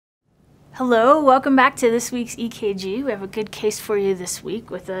Hello, welcome back to this week's EKG. We have a good case for you this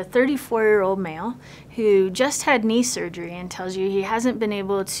week with a 34-year-old male who just had knee surgery and tells you he hasn't been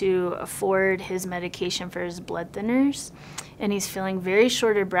able to afford his medication for his blood thinners, and he's feeling very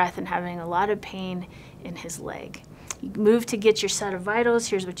short of breath and having a lot of pain in his leg. You move to get your set of vitals.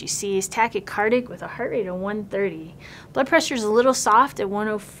 Here's what you see. He's tachycardic with a heart rate of 130. Blood pressure is a little soft at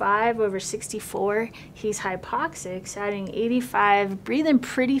 105/64. He's hypoxic, satting 85, breathing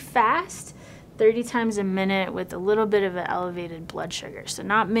pretty fast, 30 times a minute with a little bit of an elevated blood sugar. So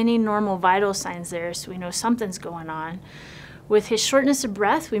not many normal vital signs there, so we know something's going on. With his shortness of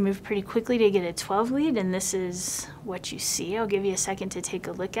breath, we move pretty quickly to get a 12 lead, and this is what you see. I'll give you a second to take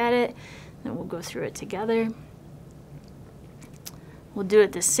a look at it, then we'll go through it together. We'll do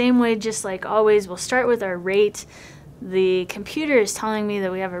it the same way, just like always. We'll start with our rate. The computer is telling me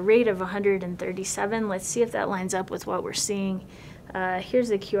that we have a rate of 137. Let's see if that lines up with what we're seeing. Here's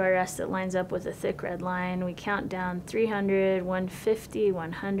the QRS that lines up with a thick red line. We count down 300, 150,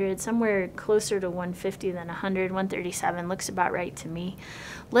 100, somewhere closer to 150 than 100. 137 looks about right to me.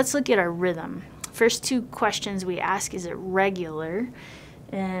 Let's look at our rhythm. First two questions we ask, is it regular?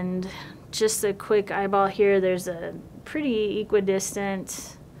 And just a quick eyeball here, there's a pretty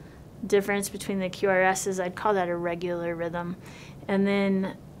equidistant difference between the QRSs. I'd call that a regular rhythm. And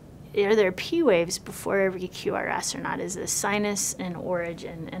then, are there P waves before every QRS or not? Is this sinus and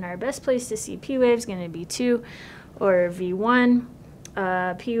origin? And our best place to see P waves is going to be 2 or V1.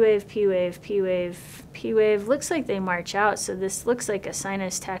 P wave, P wave, P wave, P wave. Looks like they march out, so this looks like a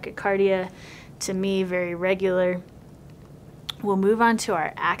sinus tachycardia to me, very regular. We'll move on to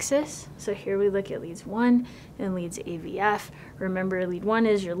our axis. So here we look at leads 1 and leads AVF. Remember, lead 1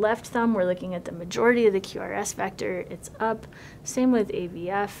 is your left thumb. We're looking at the majority of the QRS vector. It's up. Same with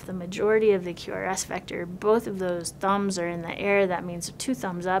AVF. The majority of the QRS vector, both of those thumbs are in the air. That means 2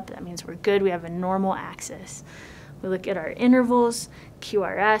 thumbs up. That means we're good. We have a normal axis. We look at our intervals.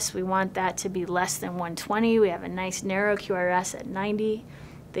 QRS, we want that to be less than 120. We have a nice narrow QRS at 90.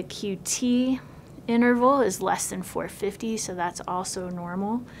 The QT interval is less than 450, so that's also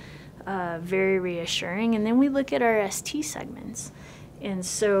normal. Very reassuring. And then we look at our ST segments. And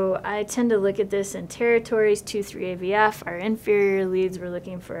so I tend to look at this in territories, 2, 3 AVF. Our inferior leads, we're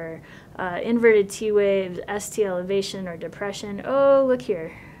looking for inverted T waves, ST elevation or depression. Oh, look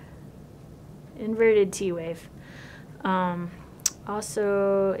here. Inverted T wave.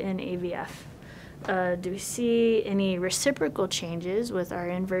 Also in AVF. Do we see any reciprocal changes with our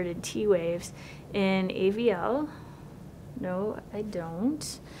inverted T waves in AVL? No, I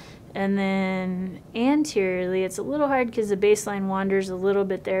don't. And then anteriorly, it's a little hard because the baseline wanders a little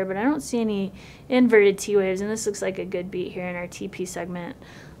bit there, but I don't see any inverted T waves, and this looks like a good beat here in our TP segment.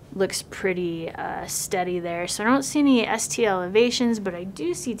 Looks pretty steady there. So I don't see any ST elevations, but I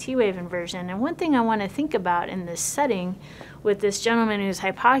do see T wave inversion. And one thing I want to think about in this setting with this gentleman who's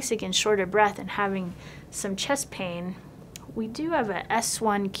hypoxic and short of breath and having some chest pain, we do have a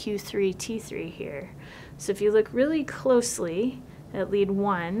S1Q3T3 here. So if you look really closely at lead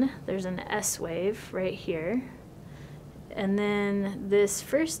 1, there's an S wave right here. And then this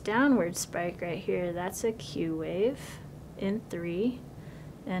first downward spike right here, that's a Q wave in 3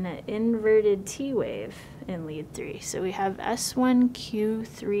 and an inverted T wave in lead 3. So we have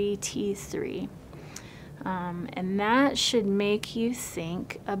S1Q3T3. And that should make you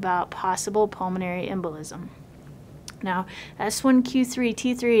think about possible pulmonary embolism. Now,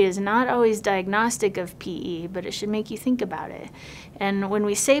 S1Q3T3 is not always diagnostic of PE, but it should make you think about it. And when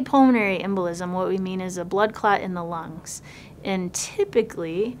we say pulmonary embolism, what we mean is a blood clot in the lungs. And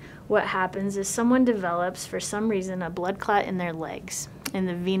typically, what happens is someone develops, for some reason, a blood clot in their legs, in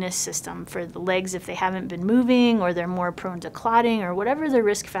the venous system. For the legs, if they haven't been moving or they're more prone to clotting or whatever the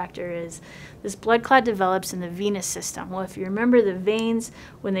risk factor is, this blood clot develops in the venous system. Well, if you remember the veins,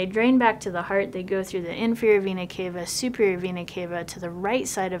 when they drain back to the heart, they go through the inferior vena cava, superior vena cava to the right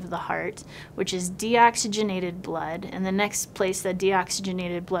side of the heart, which is deoxygenated blood. And the next place that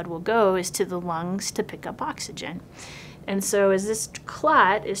deoxygenated blood will go is to the lungs to pick up oxygen. And so as this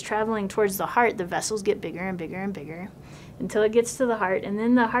clot is traveling towards the heart, the vessels get bigger and bigger and bigger until it gets to the heart, and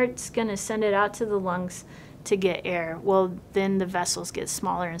then the heart's going to send it out to the lungs to get air. Well, then the vessels get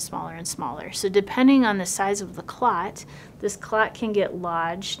smaller and smaller and smaller. So depending on the size of the clot, this clot can get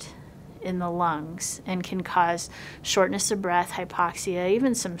lodged in the lungs and can cause shortness of breath, hypoxia,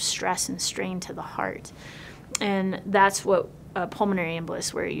 even some stress and strain to the heart. And that's what a pulmonary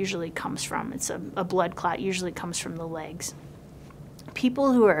embolus, where it usually comes from. It's a blood clot, usually comes from the legs.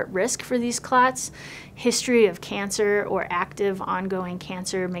 People who are at risk for these clots, history of cancer or active ongoing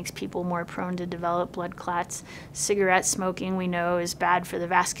cancer makes people more prone to develop blood clots. Cigarette smoking, we know, is bad for the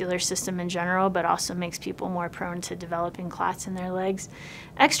vascular system in general, but also makes people more prone to developing clots in their legs.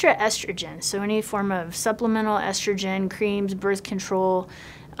 Extra estrogen, so any form of supplemental estrogen, creams, birth control,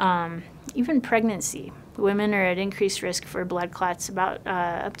 even pregnancy. Women are at increased risk for blood clots about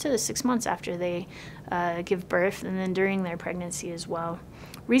up to 6 months after they give birth, and then during their pregnancy as well.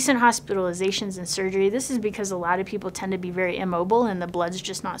 Recent hospitalizations and surgery, this is because a lot of people tend to be very immobile and the blood's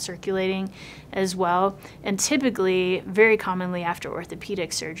just not circulating as well, and typically, very commonly after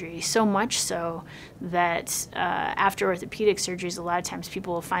orthopedic surgery, so much so that after orthopedic surgeries, a lot of times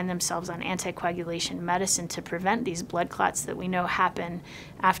people will find themselves on anticoagulation medicine to prevent these blood clots that we know happen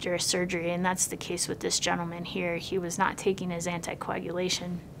after a surgery, and that's the case with this gentleman here. He was not taking his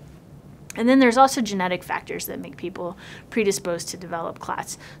anticoagulation. And then there's also genetic factors that make people predisposed to develop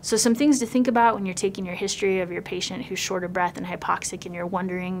clots. So some things to think about when you're taking your history of your patient who's short of breath and hypoxic and you're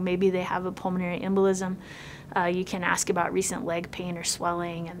wondering maybe they have a pulmonary embolism. You can ask about recent leg pain or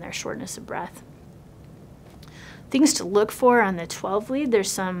swelling and their shortness of breath. Things to look for on the 12 lead,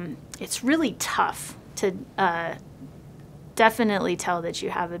 it's really tough to definitely tell that you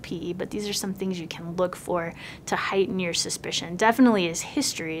have a PE, but these are some things you can look for to heighten your suspicion. Definitely his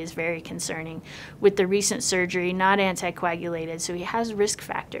history is very concerning with the recent surgery, not anticoagulated, so he has risk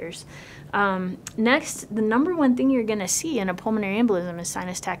factors. Next, the number one thing you're going to see in a pulmonary embolism is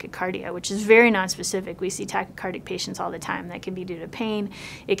sinus tachycardia, which is very nonspecific. We see tachycardic patients all the time. That can be due to pain,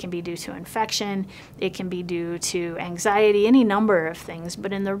 it can be due to infection, it can be due to anxiety, any number of things.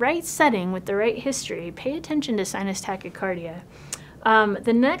 But in the right setting, with the right history, pay attention to sinus tachycardia.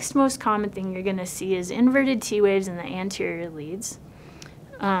 The next most common thing you're going to see is inverted T waves in the anterior leads.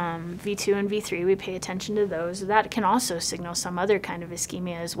 V2 and V3, we pay attention to those. That can also signal some other kind of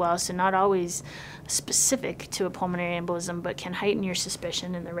ischemia as well, so not always specific to a pulmonary embolism, but can heighten your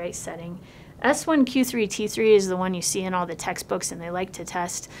suspicion in the right setting. S1Q3 T3 is the one you see in all the textbooks and they like to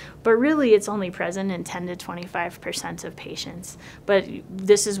test, but really it's only present in 10 to 25% of patients. But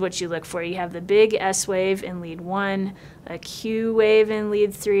this is what you look for. You have the big S wave in lead 1, a Q wave in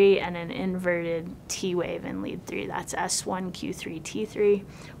lead 3, and an inverted T wave in lead 3. That's S1Q3 T3,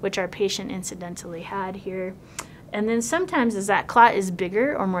 which our patient incidentally had here. And then sometimes as that clot is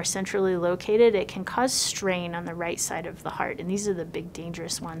bigger or more centrally located, it can cause strain on the right side of the heart. And these are the big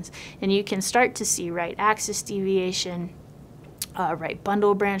dangerous ones. And you can start to see right axis deviation, right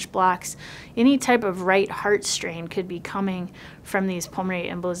bundle branch blocks. Any type of right heart strain could be coming from these pulmonary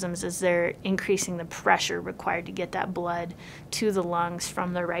embolisms as they're increasing the pressure required to get that blood to the lungs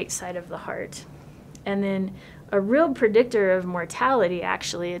from the right side of the heart. And then a real predictor of mortality,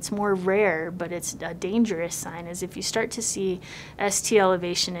 actually, it's more rare, but it's a dangerous sign, is if you start to see ST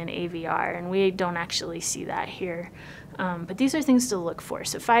elevation in AVR, and we don't actually see that here. But these are things to look for.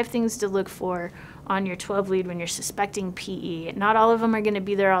 So 5 things to look for on your 12 lead when you're suspecting PE. Not all of them are going to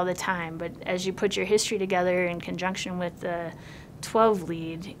be there all the time, but as you put your history together in conjunction with the 12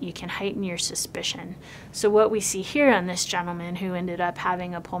 lead, you can heighten your suspicion. So what we see here on this gentleman who ended up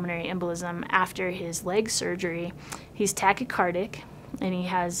having a pulmonary embolism after his leg surgery, he's tachycardic and he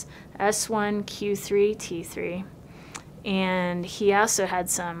has S1Q3 T3, and he also had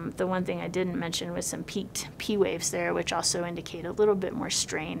the one thing I didn't mention was some peaked P waves there, which also indicate a little bit more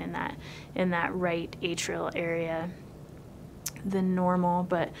strain in that right atrial area than normal,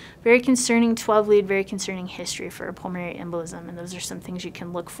 but very concerning 12 lead, very concerning history for a pulmonary embolism, and those are some things you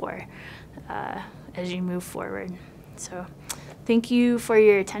can look for as you move forward. So thank you for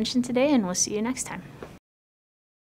your attention today, and we'll see you next time.